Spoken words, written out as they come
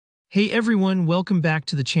Hey everyone, welcome back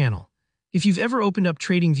to the channel. If you've ever opened up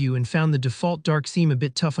TradingView and found the default dark theme a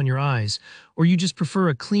bit tough on your eyes, or you just prefer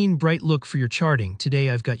a clean, bright look for your charting, today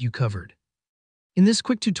I've got you covered. In this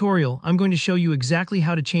quick tutorial, I'm going to show you exactly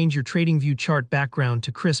how to change your TradingView chart background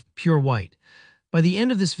to crisp, pure white. By the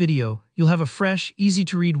end of this video, you'll have a fresh,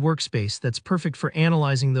 easy-to-read workspace that's perfect for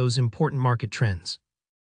analyzing those important market trends.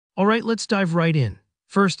 Alright, let's dive right in.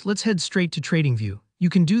 First, let's head straight to TradingView. You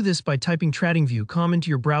can do this by typing TradingView into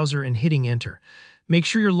your browser and hitting enter. Make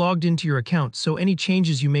sure you're logged into your account so any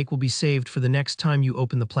changes you make will be saved for the next time you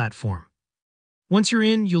open the platform. Once you're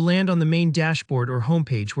in, you'll land on the main dashboard or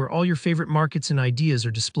homepage where all your favorite markets and ideas are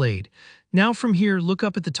displayed. Now from here, look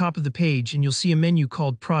up at the top of the page and you'll see a menu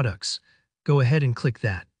called Products. Go ahead and click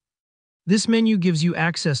that. This menu gives you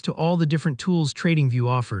access to all the different tools TradingView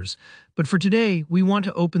offers, but for today, we want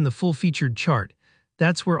to open the full-featured chart.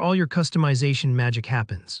 That's where all your customization magic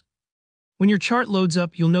happens. When your chart loads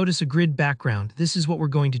up, you'll notice a grid background. This is what we're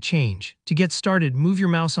going to change. To get started, move your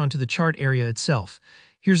mouse onto the chart area itself.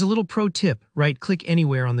 Here's a little pro tip: right-click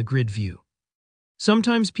anywhere on the grid view.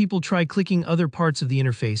 Sometimes people try clicking other parts of the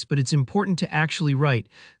interface, but it's important to actually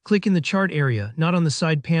right-click in the chart area, not on the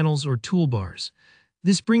side panels or toolbars.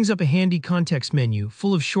 This brings up a handy context menu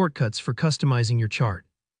full of shortcuts for customizing your chart.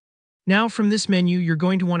 Now from this menu, you're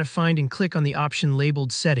going to want to find and click on the option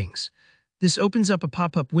labeled Settings. This opens up a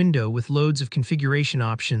pop-up window with loads of configuration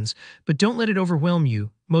options, but don't let it overwhelm you.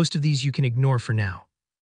 Most of these you can ignore for now.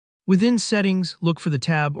 Within Settings, look for the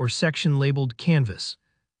tab or section labeled Canvas.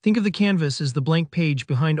 Think of the canvas as the blank page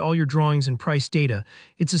behind all your drawings and price data.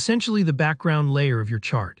 It's essentially the background layer of your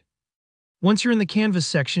chart. Once you're in the Canvas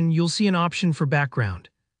section, you'll see an option for background.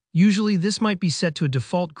 Usually this might be set to a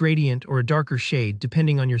default gradient or a darker shade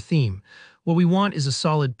depending on your theme. What we want is a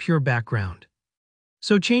solid, pure background.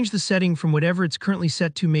 So change the setting from whatever it's currently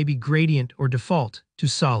set to, maybe gradient or default, to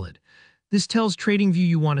solid. This tells TradingView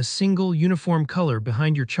you want a single, uniform color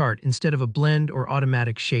behind your chart instead of a blend or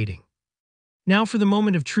automatic shading. Now for the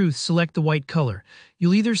moment of truth, select the white color.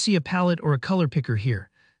 You'll either see a palette or a color picker here.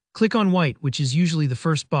 Click on white, which is usually the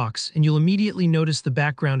first box, and you'll immediately notice the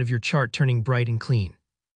background of your chart turning bright and clean.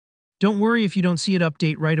 Don't worry if you don't see it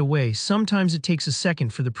update right away. Sometimes it takes a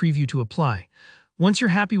second for the preview to apply. Once you're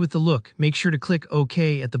happy with the look, make sure to click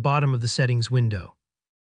OK at the bottom of the settings window.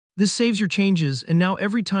 This saves your changes, and now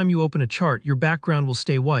every time you open a chart, your background will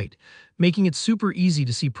stay white, making it super easy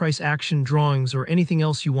to see price action, drawings, or anything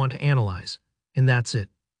else you want to analyze. And that's it.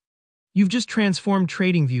 You've just transformed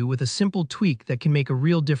TradingView with a simple tweak that can make a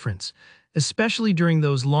real difference, especially during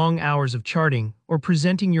those long hours of charting or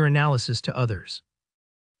presenting your analysis to others.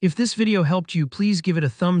 If this video helped you, please give it a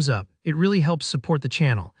thumbs up. It really helps support the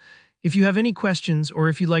channel. If you have any questions or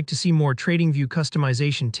if you'd like to see more TradingView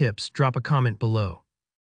customization tips, drop a comment below.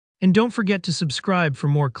 And don't forget to subscribe for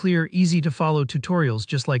more clear, easy-to-follow tutorials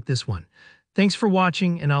just like this one. Thanks for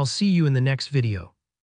watching, and I'll see you in the next video.